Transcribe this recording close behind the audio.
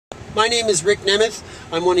My name is Rick Nemeth.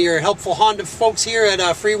 I'm one of your helpful Honda folks here at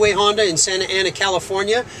Freeway Honda in Santa Ana,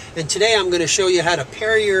 California. And today I'm going to show you how to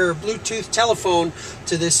pair your Bluetooth telephone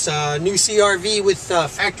to this new CR-V with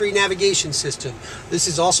factory navigation system. This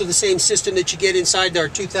is also the same system that you get inside our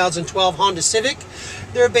 2012 Honda Civic.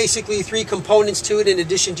 There are basically three components to it in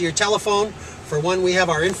addition to your telephone. For one, we have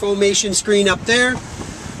our information screen up there.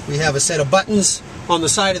 We have a set of buttons on the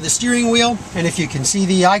side of the steering wheel, and if you can see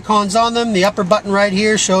the icons on them, the upper button right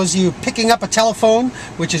here shows you picking up a telephone,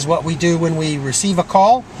 which is what we do when we receive a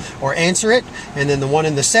call or answer it, and then the one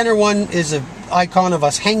in the center one is an icon of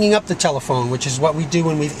us hanging up the telephone, which is what we do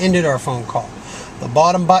when we've ended our phone call. The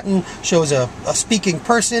bottom button shows a speaking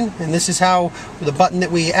person, and this is how the button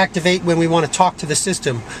that we activate when we want to talk to the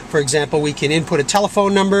system. For example, we can input a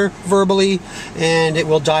telephone number verbally and it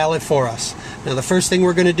will dial it for us. Now the first thing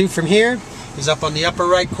we're going to do from here is up on the upper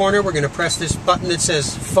right corner, we're going to press this button that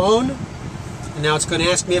says phone, and now it's going to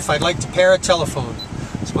ask me if I'd like to pair a telephone.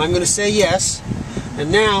 So I'm going to say yes,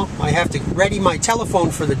 and now I have to ready my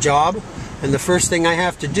telephone for the job, and the first thing I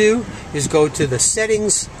have to do is go to the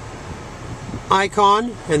settings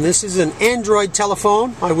icon, and this is an Android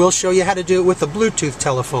telephone. I will show you how to do it with a Bluetooth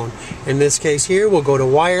telephone. In this case here, we'll go to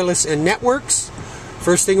wireless and networks.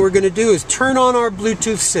 First thing we're going to do is turn on our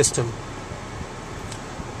Bluetooth system.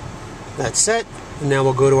 That's set, and now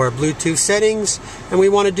we'll go to our Bluetooth settings, and we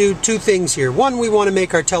want to do two things here. One, we want to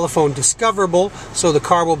make our telephone discoverable so the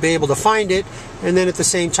car will be able to find it, and then at the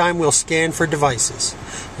same time we'll scan for devices.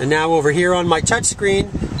 And now over here on my touch screen,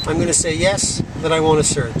 I'm going to say yes, that I want to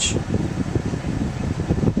search.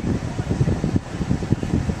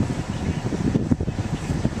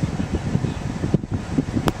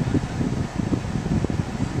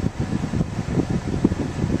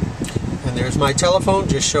 And there's my telephone,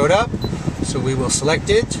 just showed up. So we will select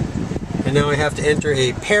it, and now I have to enter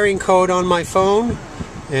a pairing code on my phone,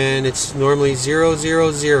 and it's normally 000.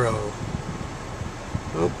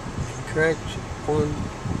 Oh, incorrect. 1,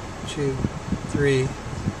 2, 3,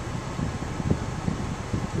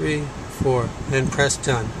 4, and press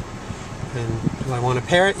done. And do I want to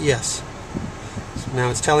pair it? Yes. So now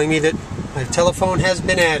it's telling me that my telephone has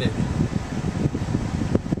been added.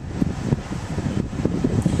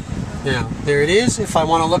 Now, there it is. If I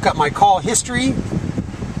want to look up my call history,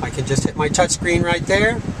 I can just hit my touch screen right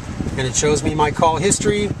there, and it shows me my call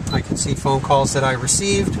history. I can see phone calls that I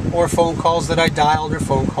received, or phone calls that I dialed, or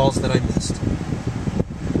phone calls that I missed.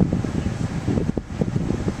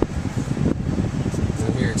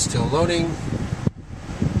 And here it's still loading.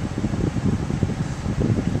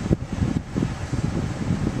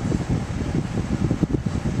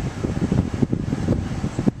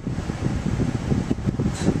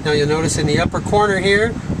 Now you'll notice in the upper corner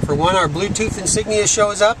here, for one, our Bluetooth insignia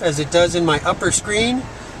shows up as it does in my upper screen.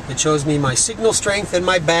 It shows me my signal strength and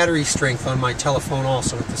my battery strength on my telephone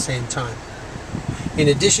also at the same time. In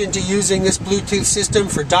addition to using this Bluetooth system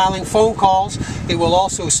for dialing phone calls, it will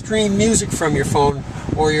also stream music from your phone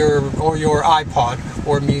or your iPod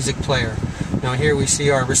or music player. Now here we see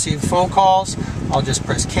our received phone calls. I'll just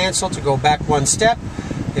press cancel to go back one step.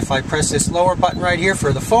 If I press this lower button right here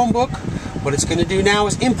for the phone book, what it's going to do now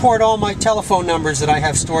is import all my telephone numbers that I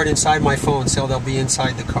have stored inside my phone, so they'll be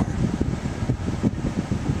inside the car.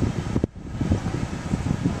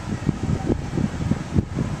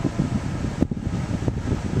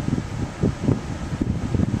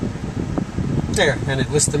 There, and it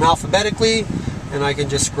lists them alphabetically, and I can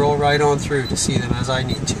just scroll right on through to see them as I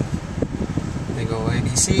need to. They go A, B,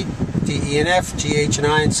 C, D, E, and F, G, H, and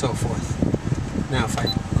I, and so forth. Now if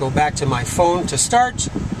I go back to my phone to start,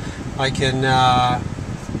 I can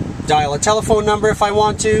dial a telephone number if I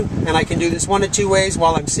want to, and I can do this one of two ways.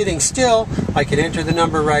 While I'm sitting still, I can enter the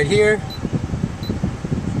number right here.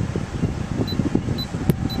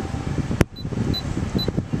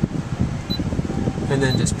 And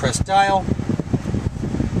then just press dial.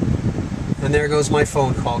 And there goes my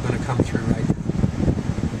phone call going to come through right now.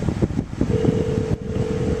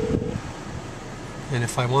 And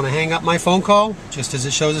if I want to hang up my phone call, just as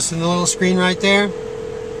it shows us in the little screen right there,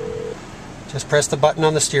 just press the button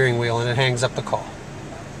on the steering wheel and it hangs up the call.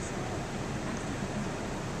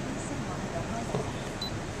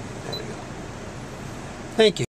 There we go. Thank you.